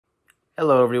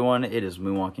Hello everyone, it is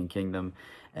Moonwalking Kingdom,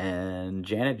 and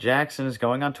Janet Jackson is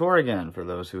going on tour again. For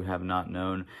those who have not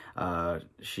known,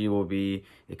 she will be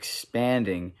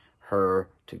expanding her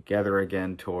Together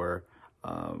Again tour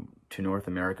to North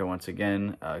America once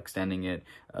again, extending it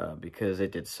because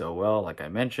it did so well, like I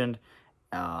mentioned.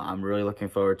 I'm really looking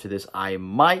forward to this. I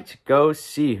might go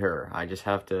see her. I just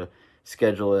have to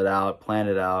schedule it out, plan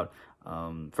it out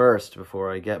first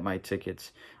before I get my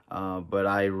tickets. But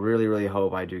I really, really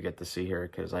hope I do get to see her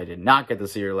because I did not get to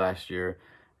see her last year,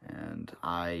 and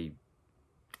I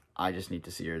just need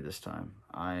to see her this time.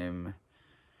 I'm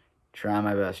trying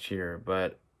my best here,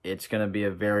 but it's gonna be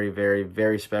a very, very,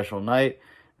 very special night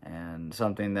and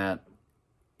something that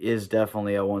is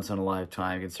definitely a once in a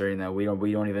lifetime. Considering that we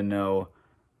don't even know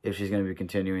if she's going to be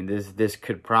continuing. This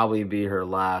could probably be her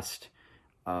last.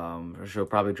 She'll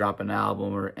probably drop an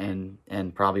album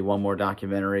and probably one more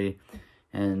documentary,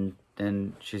 and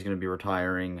then she's going to be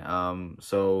retiring.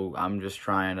 So I'm just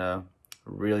trying to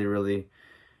really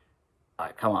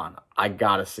come on, I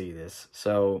gotta see this.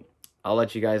 So I'll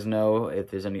let you guys know if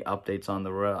there's any updates on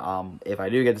the if I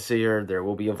do get to see her. There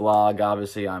will be a vlog.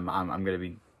 Obviously, I'm gonna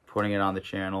be putting it on the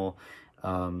channel.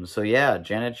 So yeah,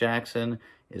 Janet Jackson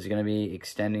is going to be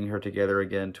extending her Together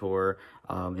Again tour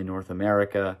in North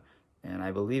America, and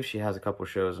I believe she has a couple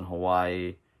shows in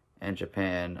Hawaii and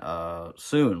Japan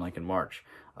soon, like in March.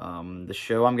 The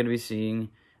show I'm going to be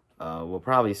seeing, we'll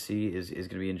probably see, is going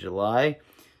to be in July,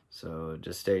 so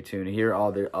just stay tuned. Here are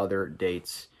all the other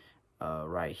dates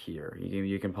right here.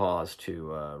 You can pause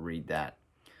to read that.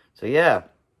 So yeah,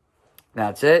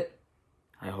 that's it.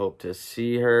 I hope to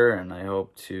see her, and I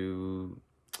hope to,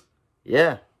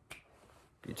 yeah,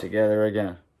 be together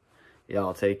again.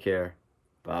 Y'all take care.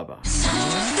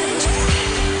 Bye-bye.